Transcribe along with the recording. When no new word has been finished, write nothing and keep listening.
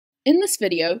In this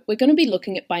video, we're going to be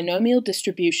looking at binomial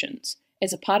distributions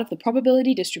as a part of the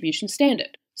probability distribution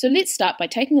standard. So let's start by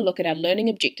taking a look at our learning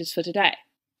objectives for today.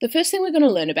 The first thing we're going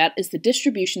to learn about is the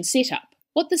distribution setup.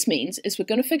 What this means is we're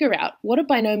going to figure out what a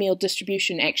binomial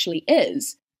distribution actually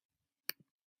is.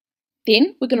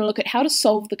 Then we're going to look at how to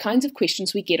solve the kinds of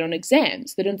questions we get on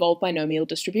exams that involve binomial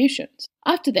distributions.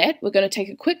 After that, we're going to take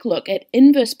a quick look at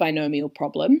inverse binomial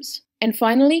problems. And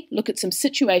finally, look at some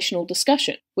situational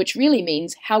discussion, which really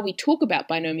means how we talk about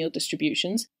binomial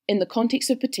distributions in the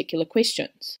context of particular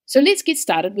questions. So let's get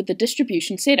started with the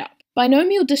distribution setup.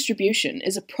 Binomial distribution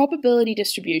is a probability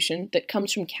distribution that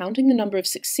comes from counting the number of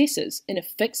successes in a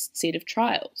fixed set of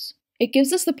trials. It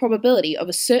gives us the probability of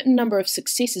a certain number of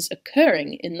successes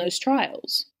occurring in those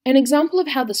trials. An example of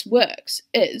how this works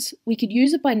is we could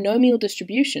use a binomial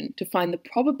distribution to find the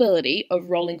probability of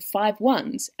rolling 5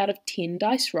 ones out of 10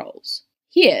 dice rolls.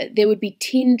 Here, there would be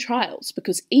 10 trials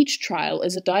because each trial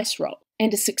is a dice roll,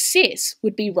 and a success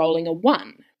would be rolling a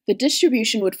 1. The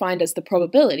distribution would find us the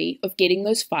probability of getting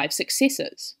those 5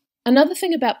 successes. Another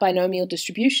thing about binomial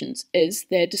distributions is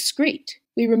they're discrete.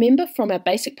 We remember from our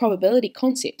basic probability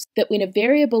concepts that when a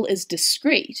variable is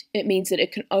discrete, it means that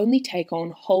it can only take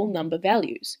on whole number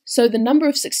values. So the number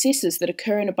of successes that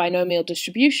occur in a binomial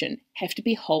distribution have to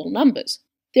be whole numbers.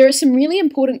 There are some really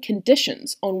important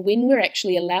conditions on when we're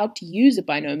actually allowed to use a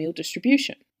binomial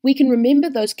distribution. We can remember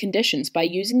those conditions by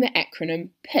using the acronym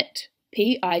PITT,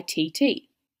 P-I-T-T.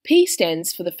 P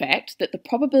stands for the fact that the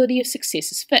probability of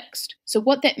success is fixed. So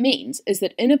what that means is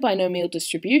that in a binomial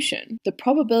distribution, the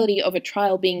probability of a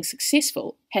trial being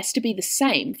successful has to be the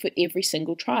same for every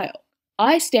single trial.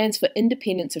 I stands for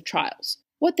independence of trials.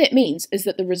 What that means is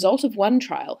that the result of one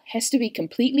trial has to be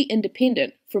completely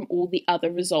independent from all the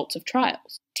other results of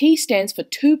trials. T stands for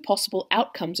two possible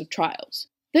outcomes of trials.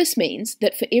 This means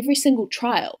that for every single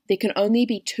trial, there can only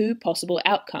be two possible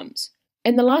outcomes.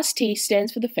 And the last T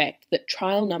stands for the fact that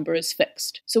trial number is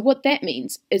fixed. So what that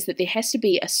means is that there has to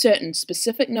be a certain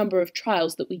specific number of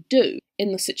trials that we do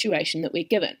in the situation that we're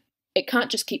given. It can't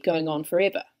just keep going on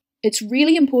forever. It's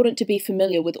really important to be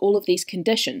familiar with all of these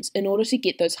conditions in order to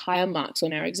get those higher marks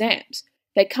on our exams.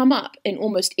 They come up in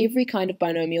almost every kind of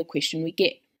binomial question we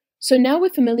get. So now we're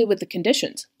familiar with the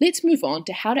conditions, let's move on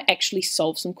to how to actually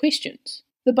solve some questions.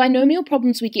 The binomial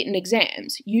problems we get in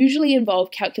exams usually involve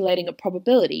calculating a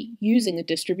probability using a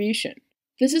distribution.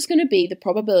 This is going to be the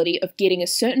probability of getting a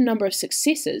certain number of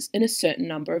successes in a certain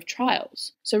number of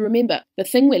trials. So remember, the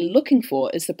thing we're looking for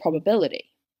is the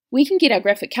probability. We can get our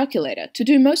graphic calculator to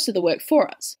do most of the work for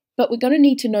us, but we're going to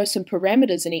need to know some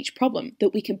parameters in each problem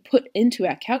that we can put into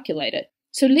our calculator.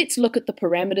 So let's look at the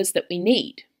parameters that we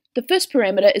need. The first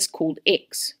parameter is called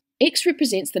x. X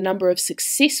represents the number of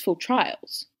successful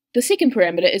trials. The second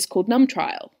parameter is called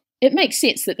numTrial. It makes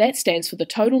sense that that stands for the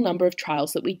total number of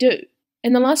trials that we do.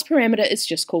 And the last parameter is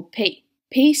just called P.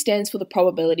 P stands for the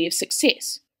probability of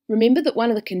success. Remember that one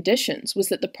of the conditions was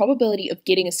that the probability of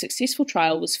getting a successful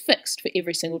trial was fixed for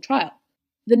every single trial.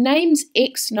 The names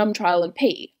X, numTrial, and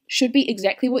P should be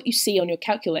exactly what you see on your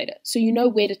calculator, so you know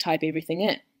where to type everything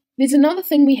in. There's another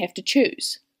thing we have to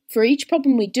choose. For each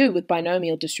problem we do with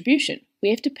binomial distribution, we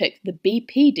have to pick the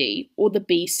BPD or the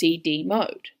BCD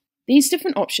mode. These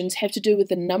different options have to do with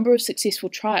the number of successful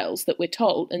trials that we're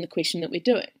told in the question that we're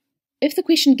doing. If the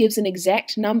question gives an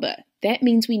exact number, that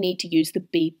means we need to use the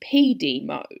BPD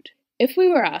mode. If we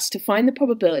were asked to find the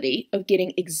probability of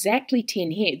getting exactly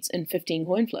 10 heads in 15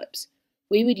 coin flips,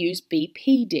 we would use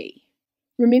BPD.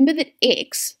 Remember that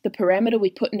X, the parameter we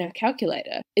put in our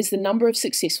calculator, is the number of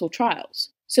successful trials.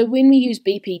 So when we use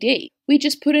BPD, we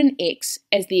just put in X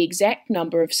as the exact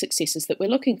number of successes that we're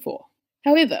looking for.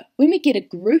 However, when we get a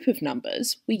group of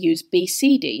numbers, we use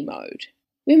BCD mode.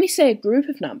 When we say a group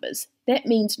of numbers, that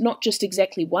means not just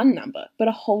exactly one number, but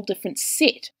a whole different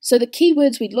set. So the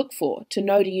keywords we'd look for to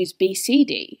know to use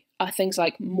BCD are things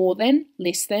like more than,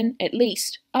 less than, at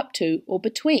least, up to, or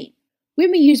between.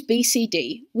 When we use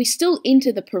BCD, we still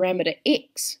enter the parameter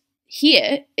X.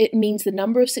 Here, it means the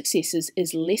number of successes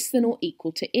is less than or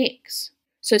equal to X.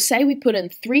 So say we put in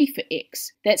 3 for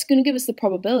X, that's going to give us the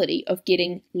probability of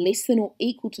getting less than or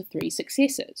equal to 3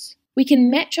 successes. We can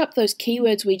match up those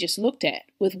keywords we just looked at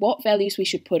with what values we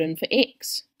should put in for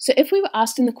X. So if we were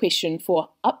asked in the question for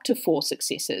up to 4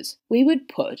 successes, we would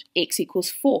put X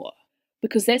equals 4,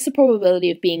 because that's the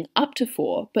probability of being up to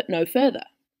 4 but no further.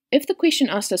 If the question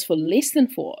asked us for less than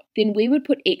 4, then we would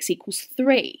put X equals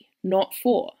 3, not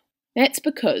 4. That's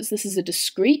because this is a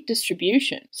discrete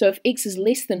distribution, so if x is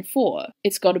less than 4,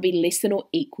 it's got to be less than or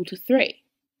equal to 3.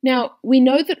 Now, we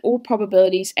know that all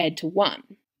probabilities add to 1,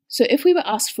 so if we were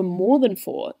asked for more than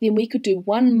 4, then we could do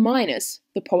 1 minus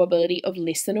the probability of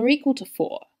less than or equal to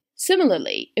 4.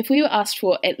 Similarly, if we were asked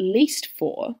for at least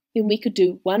 4, then we could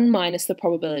do 1 minus the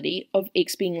probability of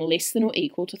x being less than or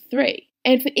equal to 3.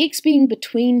 And for x being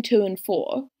between 2 and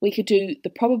 4, we could do the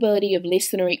probability of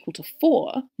less than or equal to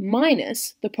 4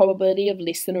 minus the probability of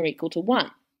less than or equal to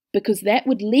 1, because that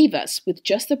would leave us with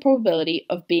just the probability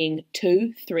of being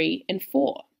 2, 3, and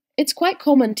 4. It's quite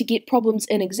common to get problems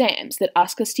in exams that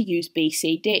ask us to use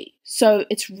BCD, so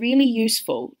it's really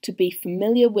useful to be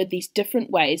familiar with these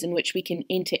different ways in which we can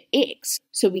enter x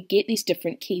so we get these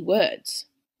different keywords.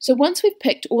 So once we've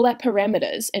picked all our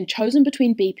parameters and chosen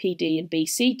between BPD and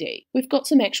BCD, we've got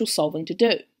some actual solving to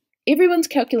do. Everyone's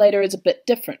calculator is a bit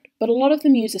different, but a lot of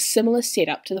them use a similar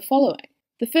setup to the following.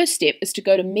 The first step is to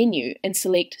go to Menu and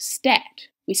select Stat.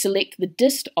 We select the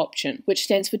Dist option, which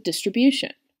stands for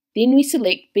distribution. Then we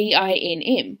select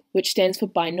BINM, which stands for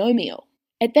binomial.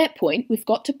 At that point, we've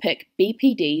got to pick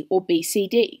BPD or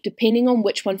BCD, depending on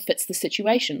which one fits the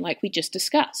situation, like we just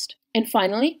discussed. And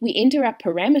finally, we enter our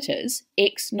parameters,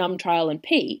 x, num, trial, and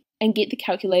p, and get the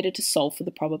calculator to solve for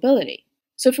the probability.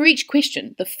 So for each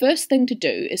question, the first thing to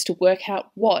do is to work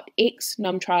out what x,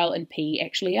 num, trial, and p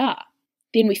actually are.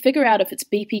 Then we figure out if it's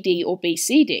BPD or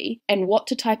BCD, and what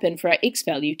to type in for our x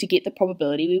value to get the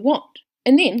probability we want.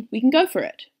 And then we can go for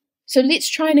it. So let's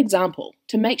try an example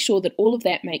to make sure that all of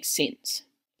that makes sense.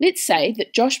 Let's say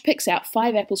that Josh picks out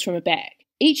 5 apples from a bag.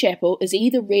 Each apple is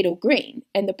either red or green,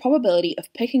 and the probability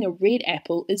of picking a red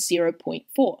apple is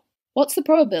 0.4. What's the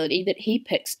probability that he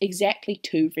picks exactly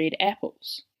 2 red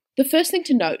apples? The first thing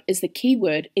to note is the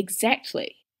keyword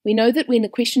exactly. We know that when the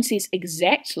question says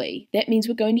exactly, that means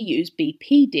we're going to use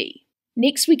BPD.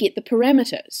 Next we get the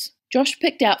parameters. Josh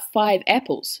picked out 5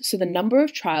 apples, so the number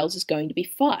of trials is going to be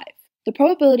 5. The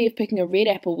probability of picking a red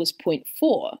apple was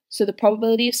 0.4, so the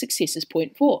probability of success is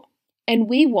 0.4. And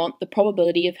we want the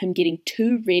probability of him getting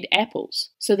 2 red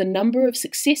apples, so the number of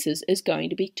successes is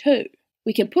going to be 2.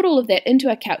 We can put all of that into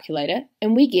our calculator,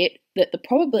 and we get that the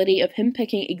probability of him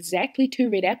picking exactly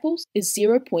 2 red apples is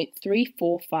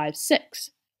 0.3456.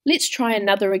 Let's try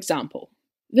another example.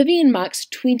 Vivian marks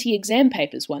 20 exam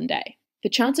papers one day. The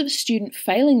chance of a student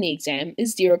failing the exam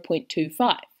is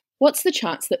 0.25. What's the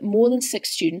chance that more than 6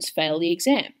 students fail the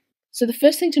exam? So the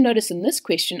first thing to notice in this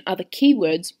question are the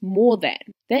keywords more than.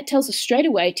 That tells us straight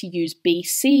away to use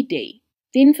BCD.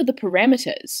 Then for the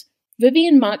parameters,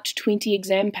 Vivian marked 20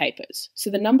 exam papers,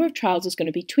 so the number of trials is going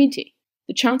to be 20.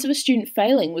 The chance of a student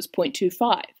failing was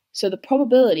 0.25, so the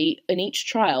probability in each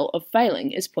trial of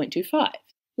failing is 0.25.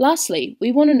 Lastly,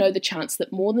 we want to know the chance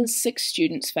that more than 6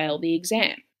 students fail the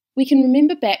exam. We can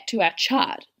remember back to our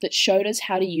chart that showed us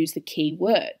how to use the key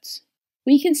words.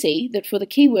 We can see that for the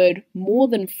keyword more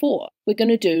than 4, we're going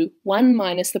to do 1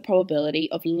 minus the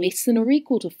probability of less than or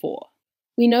equal to 4.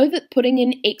 We know that putting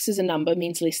in x as a number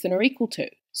means less than or equal to,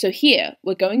 so here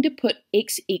we're going to put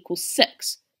x equals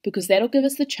 6, because that'll give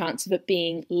us the chance of it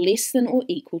being less than or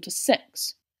equal to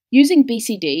 6. Using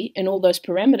BCD and all those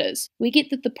parameters, we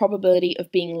get that the probability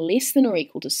of being less than or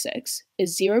equal to 6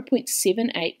 is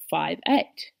 0.7858.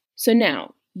 So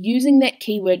now, using that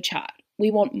keyword chart, we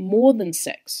want more than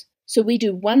 6. So we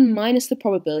do 1 minus the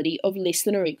probability of less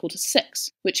than or equal to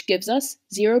 6, which gives us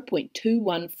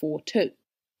 0.2142.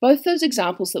 Both those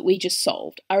examples that we just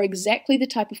solved are exactly the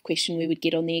type of question we would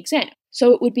get on the exam.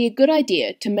 So it would be a good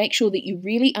idea to make sure that you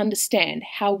really understand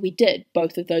how we did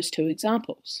both of those two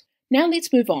examples. Now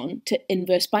let's move on to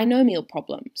inverse binomial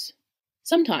problems.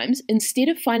 Sometimes, instead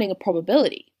of finding a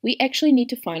probability, we actually need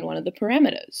to find one of the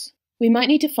parameters. We might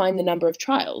need to find the number of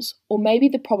trials, or maybe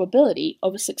the probability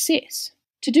of a success.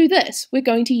 To do this, we're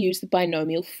going to use the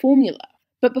binomial formula.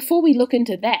 But before we look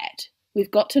into that, we've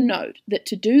got to note that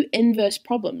to do inverse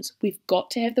problems, we've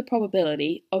got to have the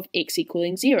probability of x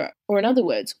equaling 0. Or in other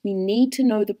words, we need to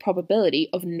know the probability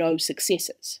of no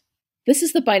successes. This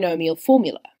is the binomial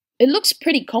formula. It looks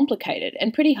pretty complicated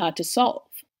and pretty hard to solve.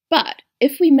 But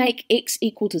if we make x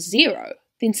equal to 0,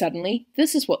 then suddenly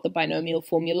this is what the binomial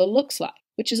formula looks like,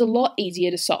 which is a lot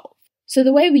easier to solve. So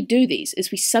the way we do these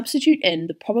is we substitute in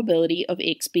the probability of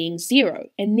x being 0,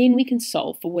 and then we can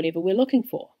solve for whatever we're looking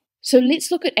for. So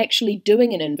let's look at actually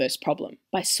doing an inverse problem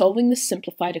by solving the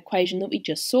simplified equation that we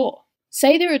just saw.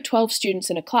 Say there are 12 students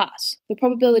in a class. The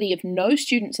probability of no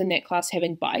students in that class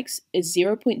having bikes is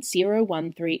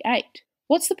 0.0138.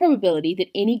 What's the probability that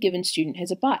any given student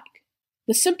has a bike?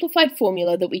 The simplified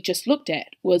formula that we just looked at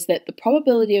was that the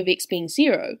probability of x being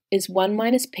 0 is 1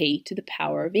 minus p to the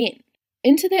power of n.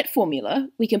 Into that formula,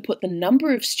 we can put the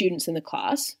number of students in the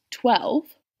class,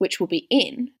 12, which will be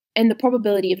n, and the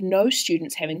probability of no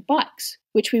students having bikes,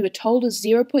 which we were told is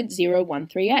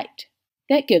 0.0138.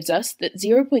 That gives us that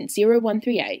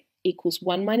 0.0138 equals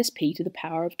 1 minus p to the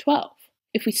power of 12.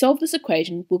 If we solve this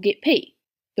equation, we'll get P,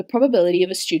 the probability of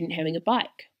a student having a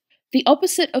bike. The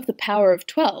opposite of the power of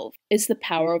 12 is the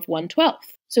power of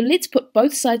 1/12. So let's put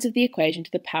both sides of the equation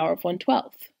to the power of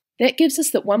 1/12. That gives us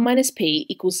that 1 minus P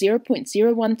equals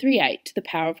 0.0138 to the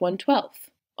power of 1/12.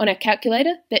 On our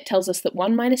calculator, that tells us that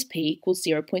 1 minus P equals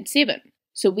 0.7.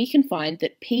 So we can find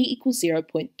that P equals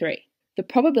 0.3. The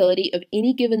probability of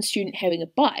any given student having a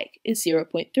bike is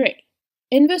 0.3.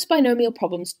 Inverse binomial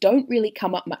problems don't really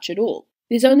come up much at all.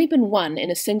 There's only been one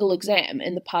in a single exam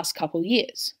in the past couple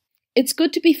years. It's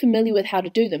good to be familiar with how to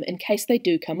do them in case they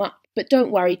do come up, but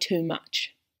don't worry too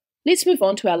much. Let's move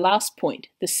on to our last point,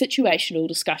 the situational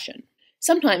discussion.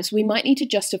 Sometimes we might need to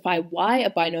justify why a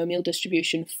binomial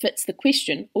distribution fits the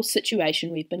question or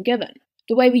situation we've been given.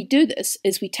 The way we do this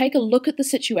is we take a look at the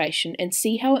situation and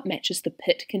see how it matches the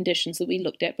pit conditions that we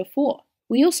looked at before.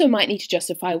 We also might need to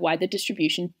justify why the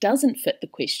distribution doesn't fit the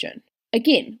question.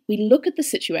 Again, we look at the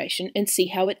situation and see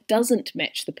how it doesn't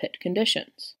match the pit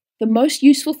conditions. The most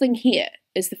useful thing here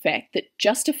is the fact that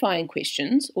justifying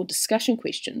questions or discussion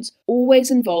questions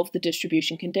always involve the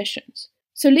distribution conditions.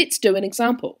 So let's do an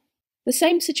example. The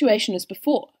same situation as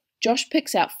before. Josh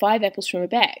picks out 5 apples from a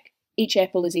bag. Each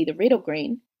apple is either red or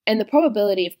green, and the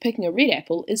probability of picking a red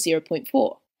apple is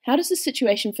 0.4. How does this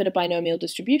situation fit a binomial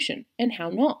distribution, and how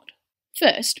not?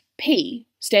 First, P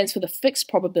stands for the fixed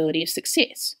probability of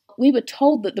success. We were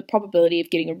told that the probability of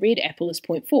getting a red apple is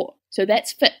 0.4, so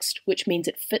that's fixed, which means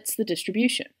it fits the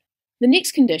distribution. The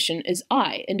next condition is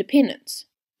I, independence.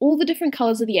 All the different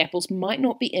colours of the apples might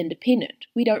not be independent,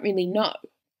 we don't really know.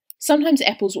 Sometimes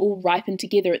apples all ripen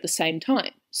together at the same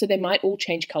time, so they might all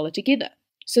change colour together.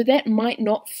 So that might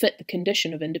not fit the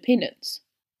condition of independence.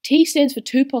 T stands for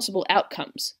 2 possible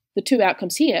outcomes. The 2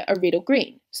 outcomes here are red or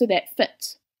green, so that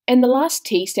fits. And the last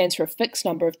T stands for a fixed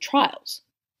number of trials.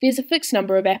 There's a fixed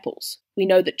number of apples. We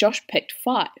know that Josh picked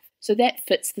 5, so that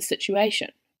fits the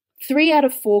situation. 3 out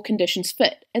of 4 conditions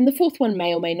fit, and the 4th one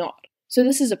may or may not. So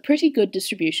this is a pretty good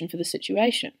distribution for the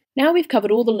situation. Now we've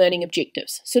covered all the learning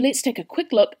objectives, so let's take a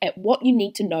quick look at what you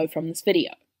need to know from this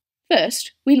video.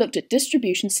 First, we looked at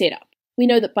distribution setup. We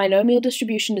know that binomial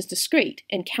distribution is discrete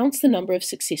and counts the number of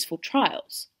successful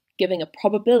trials, giving a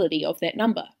probability of that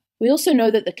number. We also know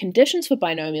that the conditions for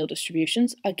binomial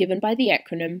distributions are given by the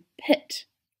acronym PIT.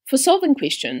 For solving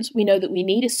questions, we know that we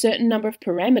need a certain number of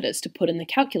parameters to put in the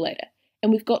calculator,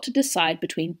 and we've got to decide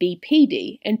between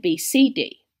BPD and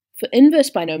BCD. For inverse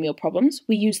binomial problems,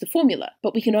 we use the formula,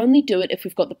 but we can only do it if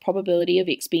we've got the probability of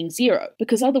x being 0,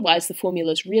 because otherwise the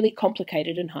formula is really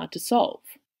complicated and hard to solve.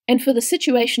 And for the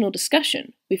situational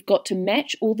discussion, we've got to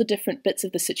match all the different bits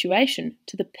of the situation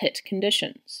to the PIT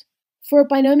conditions. For a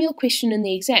binomial question in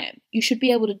the exam, you should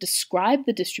be able to describe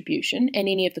the distribution and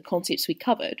any of the concepts we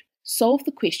covered, solve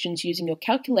the questions using your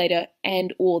calculator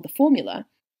and/or the formula,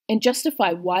 and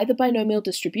justify why the binomial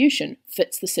distribution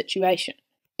fits the situation.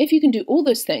 If you can do all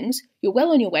those things, you're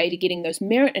well on your way to getting those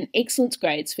merit and excellence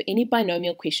grades for any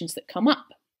binomial questions that come up.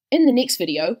 In the next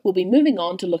video, we'll be moving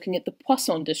on to looking at the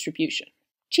Poisson distribution.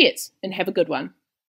 Cheers, and have a good one.